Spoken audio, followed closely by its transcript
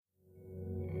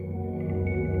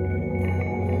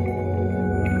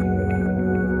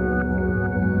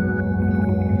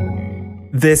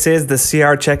This is the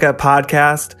CR Checkup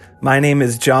Podcast. My name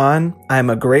is John. I'm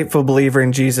a grateful believer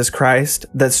in Jesus Christ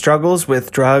that struggles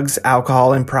with drugs,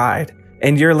 alcohol, and pride.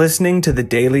 And you're listening to the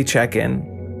Daily Check-In.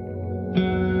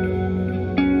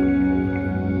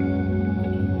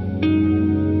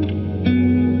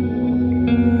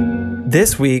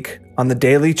 This week on the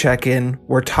Daily Check-In,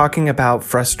 we're talking about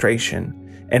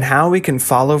frustration and how we can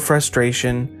follow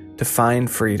frustration to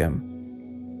find freedom.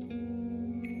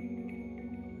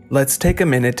 Let's take a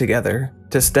minute together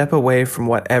to step away from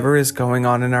whatever is going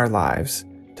on in our lives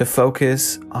to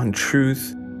focus on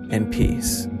truth and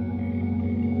peace.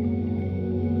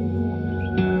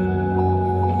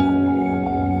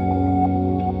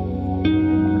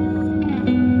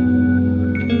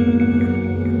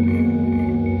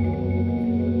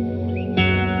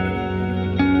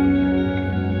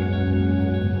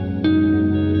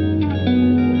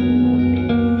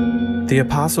 The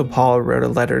Apostle Paul wrote a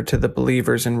letter to the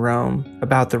believers in Rome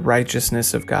about the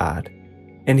righteousness of God,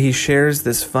 and he shares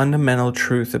this fundamental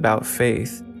truth about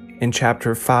faith in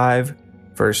chapter 5,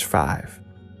 verse 5.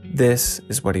 This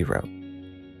is what he wrote.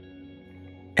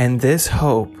 And this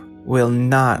hope will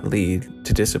not lead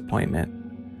to disappointment,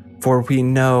 for we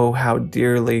know how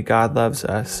dearly God loves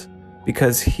us,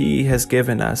 because he has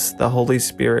given us the Holy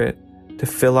Spirit to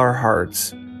fill our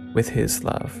hearts with his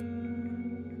love.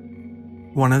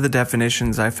 One of the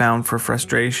definitions I found for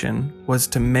frustration was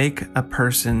to make a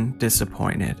person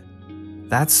disappointed.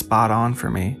 That's spot on for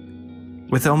me.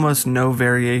 With almost no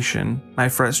variation, my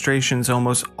frustrations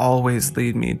almost always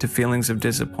lead me to feelings of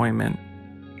disappointment.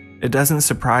 It doesn't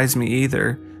surprise me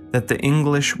either that the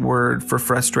English word for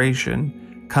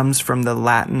frustration comes from the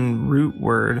Latin root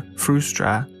word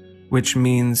frustra, which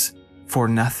means for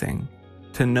nothing,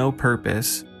 to no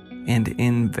purpose, and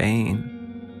in vain.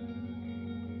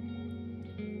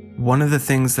 One of the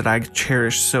things that I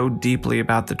cherish so deeply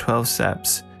about the 12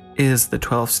 steps is the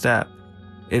 12th step.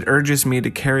 It urges me to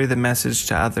carry the message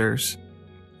to others.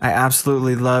 I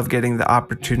absolutely love getting the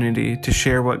opportunity to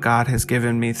share what God has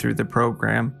given me through the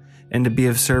program and to be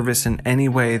of service in any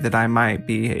way that I might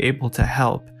be able to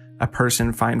help a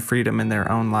person find freedom in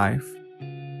their own life.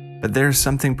 But there's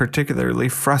something particularly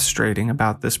frustrating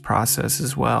about this process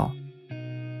as well.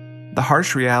 The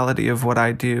harsh reality of what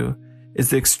I do is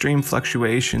the extreme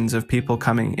fluctuations of people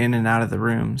coming in and out of the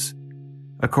rooms.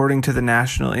 According to the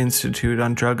National Institute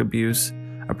on Drug Abuse,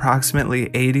 approximately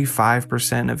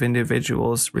 85% of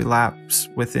individuals relapse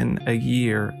within a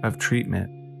year of treatment.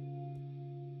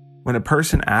 When a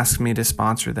person asks me to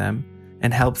sponsor them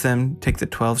and help them take the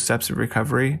 12 steps of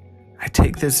recovery, I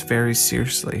take this very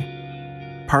seriously.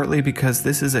 Partly because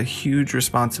this is a huge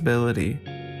responsibility,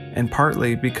 and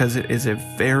partly because it is a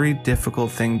very difficult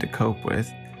thing to cope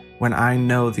with when I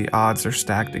know the odds are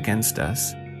stacked against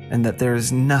us and that there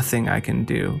is nothing I can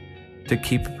do to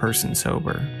keep a person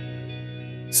sober.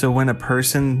 So when a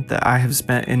person that I have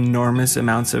spent enormous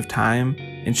amounts of time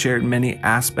and shared many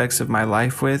aspects of my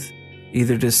life with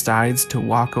either decides to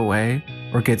walk away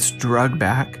or gets drugged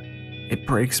back, it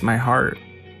breaks my heart.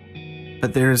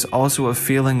 But there is also a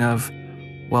feeling of,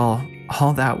 well,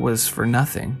 all that was for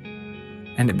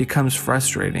nothing. And it becomes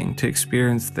frustrating to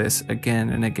experience this again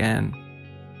and again.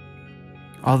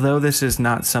 Although this is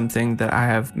not something that I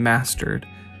have mastered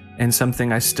and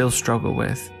something I still struggle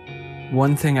with,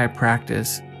 one thing I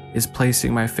practice is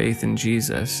placing my faith in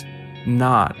Jesus,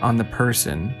 not on the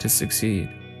person to succeed.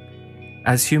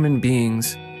 As human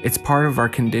beings, it's part of our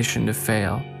condition to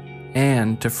fail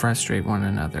and to frustrate one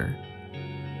another.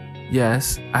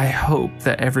 Yes, I hope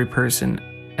that every person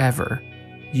ever,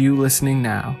 you listening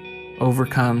now,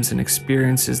 overcomes and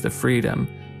experiences the freedom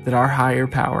that our higher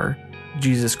power,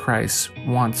 Jesus Christ,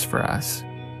 wants for us.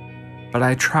 But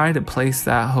I try to place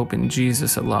that hope in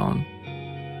Jesus alone.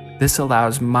 This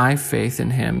allows my faith in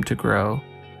him to grow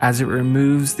as it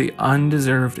removes the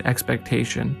undeserved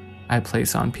expectation I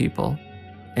place on people,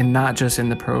 and not just in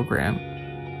the program.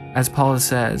 As Paul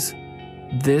says,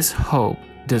 this hope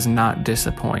does not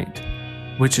disappoint,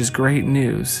 which is great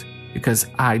news because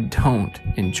I don't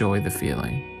enjoy the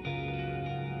feeling.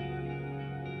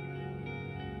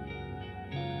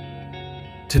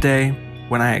 Today,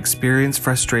 when I experience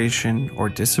frustration or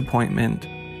disappointment,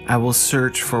 I will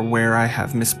search for where I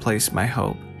have misplaced my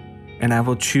hope, and I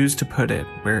will choose to put it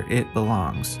where it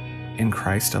belongs, in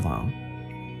Christ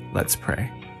alone. Let's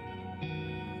pray.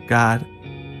 God,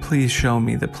 please show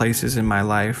me the places in my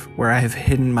life where I have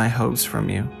hidden my hopes from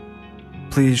you.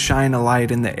 Please shine a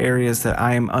light in the areas that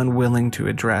I am unwilling to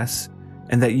address,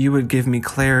 and that you would give me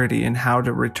clarity in how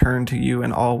to return to you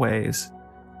in all ways.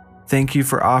 Thank you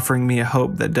for offering me a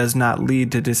hope that does not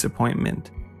lead to disappointment.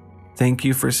 Thank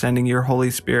you for sending your Holy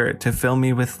Spirit to fill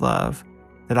me with love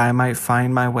that I might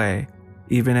find my way,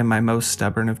 even in my most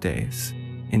stubborn of days.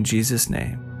 In Jesus'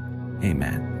 name,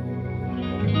 amen.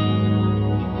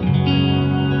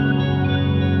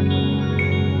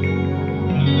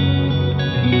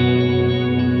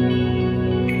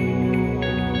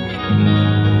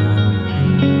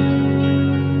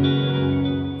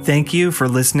 Thank you for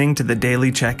listening to the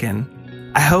Daily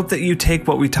Check-In. I hope that you take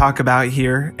what we talk about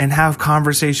here and have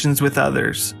conversations with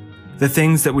others. The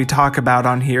things that we talk about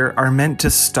on here are meant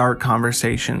to start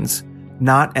conversations,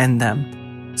 not end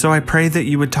them. So I pray that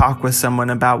you would talk with someone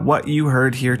about what you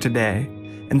heard here today,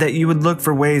 and that you would look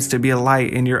for ways to be a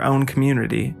light in your own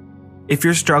community. If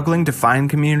you're struggling to find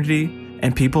community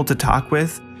and people to talk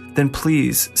with, then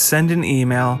please send an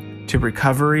email to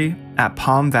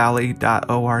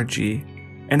recovery@palmvalley.org.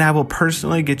 And I will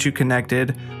personally get you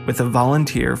connected with a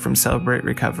volunteer from Celebrate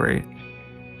Recovery.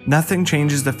 Nothing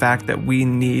changes the fact that we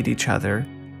need each other,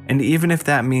 and even if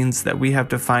that means that we have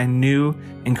to find new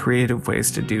and creative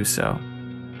ways to do so.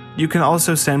 You can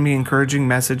also send me encouraging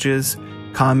messages,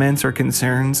 comments, or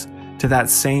concerns to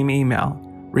that same email,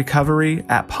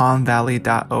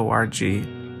 recovery@palmvalley.org.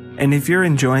 And if you're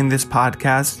enjoying this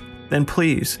podcast, then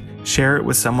please share it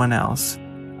with someone else.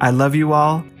 I love you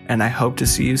all, and I hope to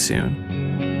see you soon.